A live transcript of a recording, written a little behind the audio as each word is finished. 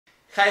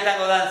Hi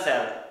Tango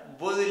Dancer,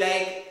 would you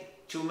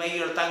like to make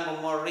your tango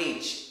more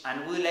rich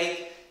and would you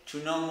like to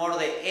know more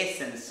the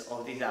essence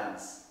of this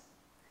dance?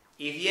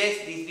 If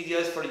yes, this video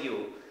is for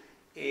you.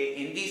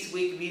 In this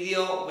week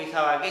video we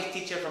have a guest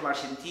teacher from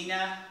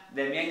Argentina,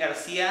 Damian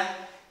Garcia.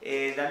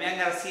 Damian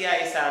Garcia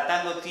is a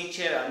tango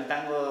teacher and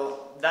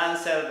tango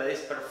dancer that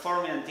is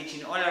performing and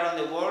teaching all around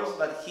the world,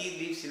 but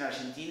he lives in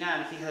Argentina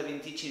and he has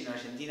been teaching in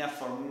Argentina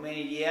for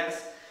many years.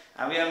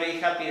 And we are very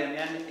happy,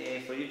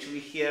 Damian, for you to be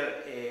here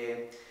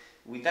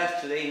with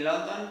us today in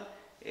London.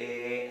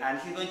 And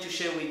he's going to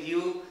share with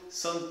you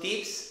some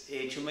tips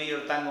to make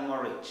your tango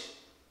more rich.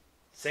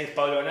 Thanks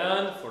Pablo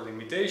Anand for the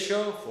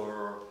invitation,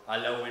 for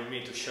allowing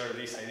me to share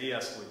these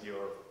ideas with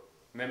your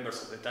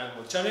members of the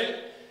Tango channel.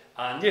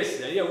 And yes,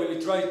 the idea will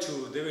be try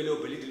to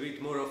develop a little bit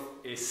more of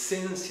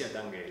esencia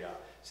tanguera,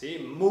 see?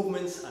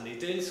 Movements and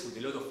details with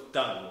a lot of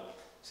tango,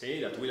 see?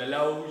 That will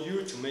allow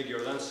you to make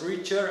your dance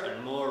richer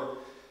and more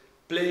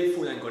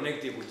playful and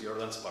connected with your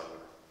dance partner.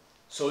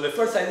 So the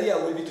first idea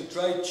will be to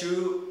try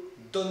to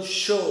don't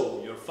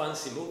show your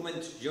fancy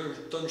movement,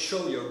 don't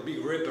show your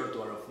big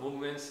repertoire of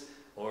movements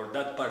or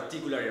that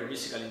particular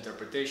musical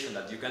interpretation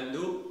that you can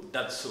do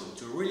that soon,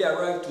 to really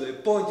arrive to the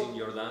point in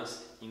your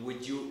dance in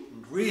which you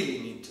really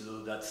need to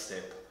do that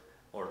step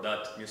or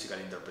that musical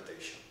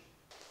interpretation.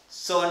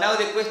 So now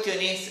the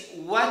question is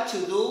what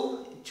to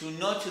do to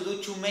not to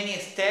do too many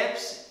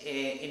steps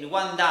in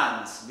one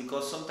dance,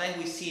 because sometimes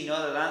we see the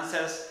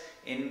dancers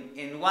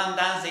in one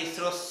dance they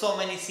throw so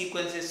many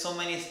sequences, so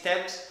many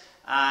steps,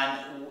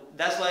 and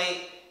that's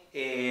why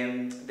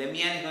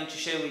Damian is going to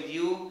share with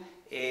you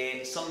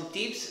some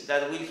tips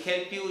that will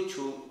help you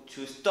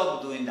to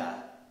stop doing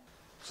that.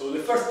 So the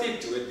first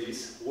tip to get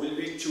this will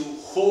be to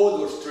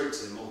hold or stretch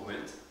the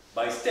movement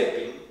by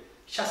stepping,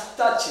 just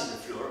touching the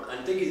floor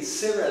and taking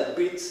several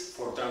beats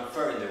for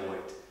transferring the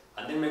weight,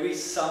 and then maybe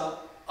some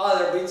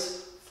other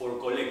beats for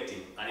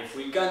collecting. And if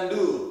we can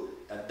do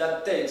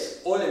that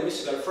takes all the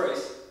musical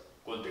phrase,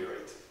 would be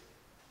great.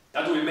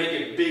 That will make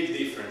a big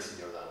difference in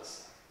your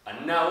dance.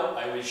 And now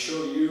I will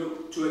show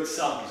you two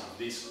examples of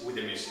this with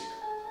the music.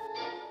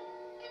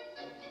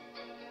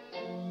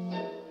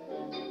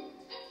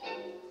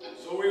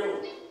 So we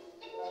go.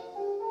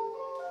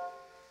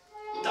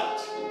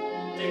 Touch.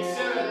 Take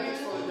several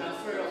beats for the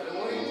transfer of the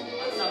weight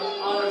and some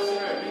other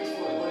several beats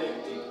for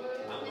collecting.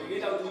 And we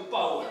get out with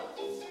power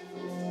to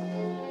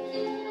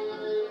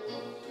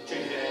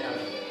change the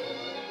dynamic.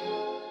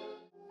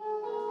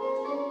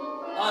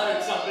 Other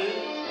example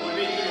will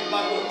be doing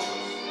back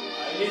ochos.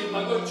 I lead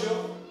back ocho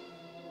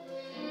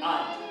and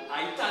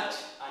I touch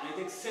and I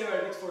take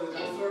several beats for the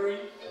transferring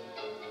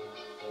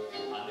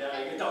and then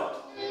I get out.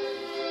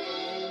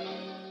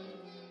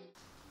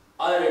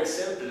 Other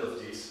example of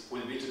this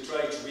will be to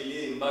try to be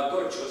leading back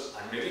ochos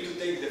and maybe to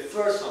take the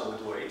first one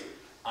with weight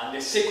and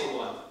the second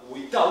one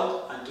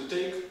without, and to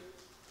take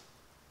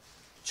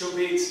two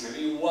beats,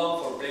 maybe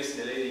one for placing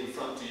the lady in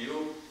front to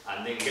you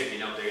and then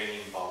getting out again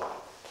in power.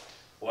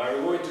 We are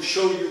going to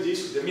show you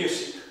this with the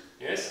music,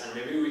 yes, and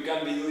maybe we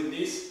can be doing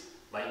this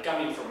by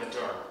coming from a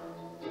turn.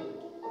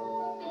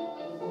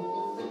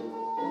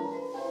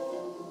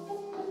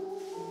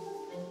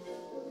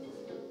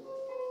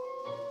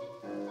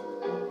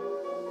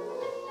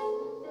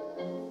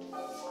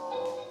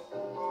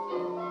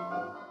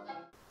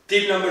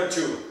 Tip number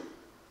 2,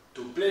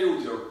 to play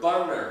with your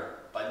partner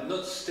but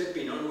not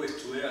stepping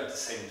always together at the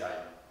same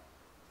time.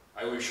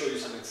 I will show you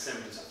some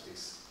examples of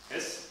this,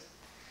 yes?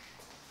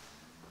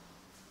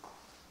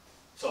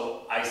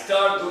 So I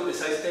start doing the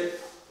side step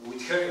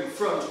with her in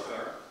front of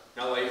her.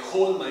 Now I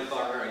hold my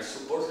partner, I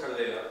support her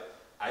there.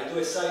 I do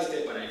a side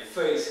step and I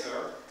face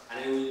her,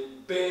 and I will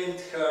bend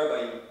her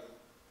by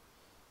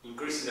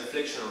increasing the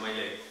flexion of my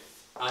leg.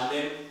 And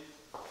then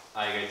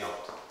I get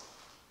out.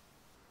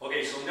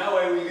 Okay, so now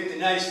I will get a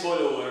nice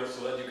follower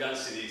so that you can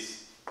see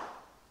this.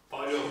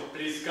 Pablo,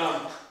 please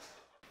come.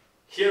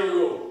 Here we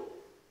go.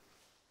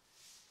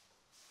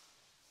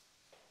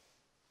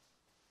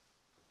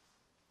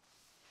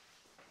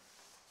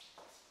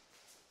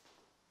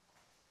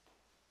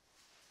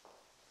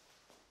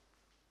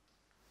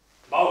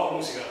 Vamos con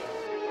música.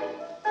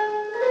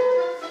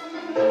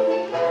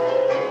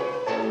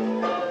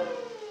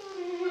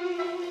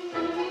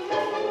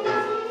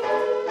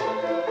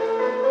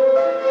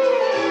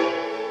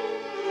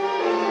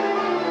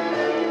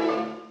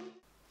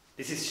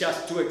 This is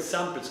just two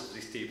examples of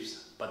these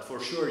tips, but for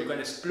sure you can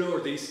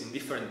explore this in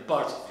different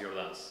parts of your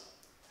dance.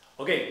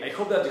 Okay, I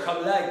hope that you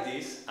have liked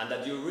this and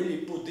that you really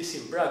put this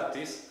in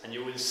practice and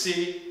you will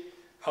see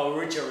how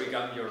richer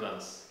become your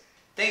dance.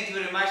 Thank you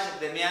very much,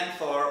 Damian,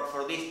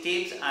 for these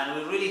tips, and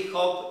we really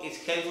hope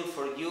it's helpful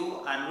for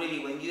you, and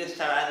really when you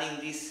start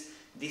adding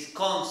this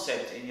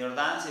concept in your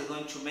dance, it's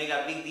going to make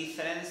a big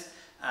difference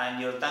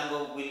and your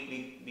tango will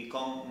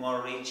become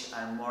more rich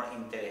and more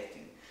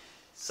interesting.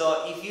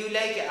 So if you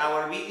like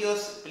our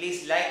videos,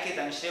 please like it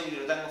and share with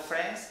your tango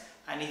friends,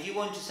 and if you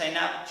want to sign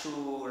up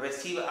to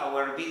receive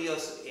our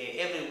videos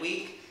every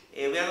week,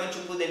 we are going to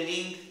put a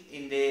link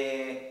in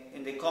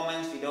the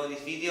comments below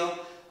this video,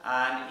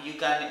 and you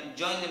can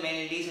join the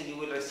mailing list and you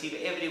will receive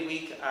every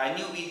week a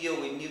new video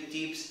with new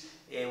tips,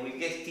 with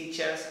guest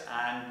teachers,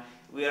 and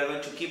we are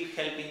going to keep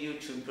helping you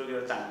to improve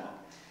your tango.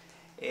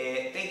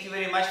 Thank you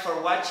very much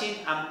for watching,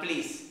 and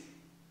please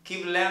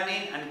keep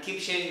learning and keep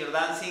sharing your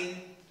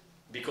dancing,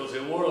 because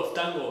the world of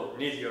tango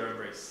needs your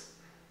embrace.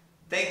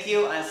 Thank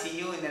you, and see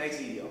you in the next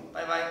video.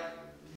 Bye bye.